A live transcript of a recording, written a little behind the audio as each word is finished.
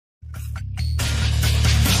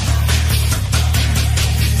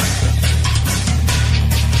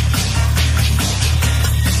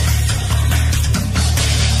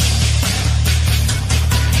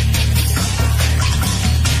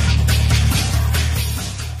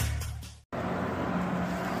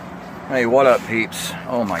Hey, what up, peeps?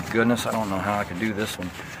 Oh my goodness, I don't know how I can do this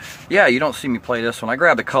one. Yeah, you don't see me play this one. I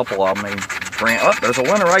grabbed a couple of them. Oh, there's a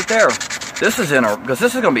winner right there. This is because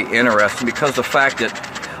this is going to be interesting because the fact that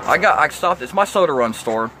I stopped. It's my soda run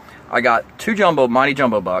store. I got two mighty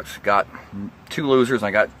jumbo bucks. Got two losers. And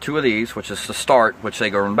I got two of these, which is the start, which they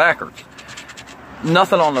go in backwards.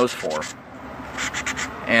 Nothing on those four.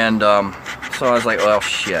 And so I was like, well,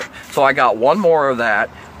 shit. So I got one more of that.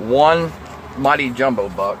 One mighty jumbo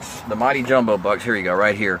bucks. The mighty jumbo bucks, here you go,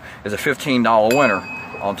 right here, is a $15 winner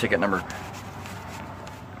on ticket number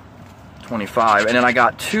 25. And then I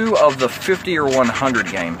got two of the 50 or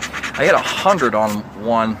 100 game. I hit 100 on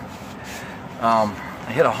one.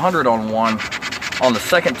 I hit 100 on one on the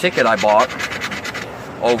second ticket I bought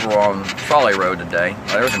over on Trolley Road today.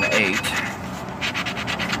 There's an 8.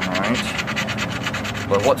 Alright.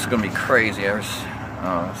 But what's going to be crazy, there's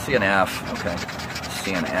see an F. Okay.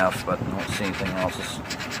 See an F, but I don't see anything else. Just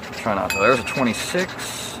try not to. There's a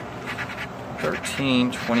 26,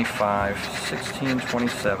 13, 25, 16,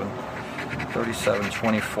 27, 37,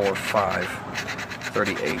 24, 5,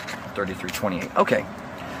 38, 33, 28. Okay.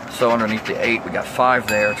 So underneath the 8, we got 5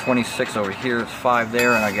 there, 26 over here, it's 5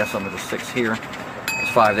 there, and I guess under the 6 here, it's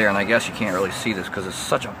 5 there, and I guess you can't really see this because it's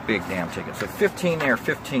such a big damn ticket. So 15 there,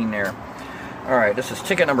 15 there. Alright, this is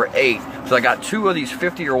ticket number 8. So I got two of these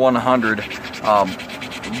 50 or 100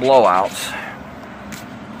 blowouts.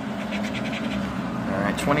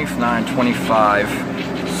 Alright, 29, 25,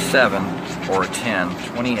 7, or a 10,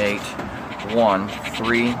 28, 1,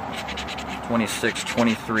 3, 26,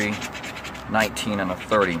 23, 19, and a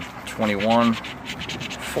 30, 21,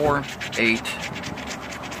 4, 8,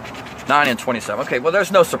 9, and 27. Okay, well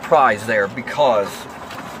there's no surprise there because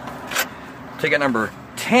ticket number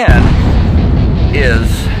 10 is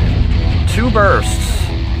 2 bursts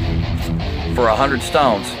for 100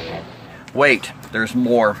 stones. Wait, there's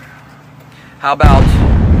more. How about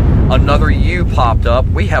another U popped up?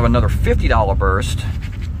 We have another $50 burst.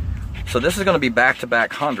 So this is going to be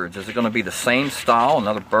back-to-back hundreds. Is it going to be the same style,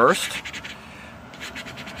 another burst,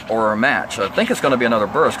 or a match? I think it's going to be another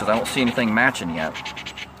burst because I don't see anything matching yet.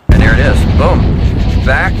 And there it is. Boom.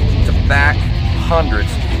 Back-to-back hundreds.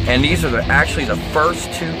 And these are actually the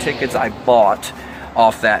first 2 tickets I bought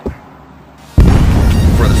off that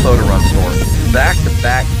for the soda run store.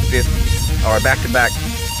 Back-to-back 50, or back-to-back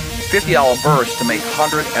 $50 burst to make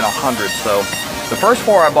 100 and 100. So the first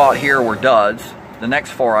 4 I bought here were duds. The next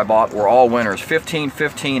 4 I bought were all winners. 15,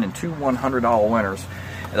 15, and 2 $100 winners.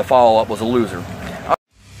 And the follow-up was a loser.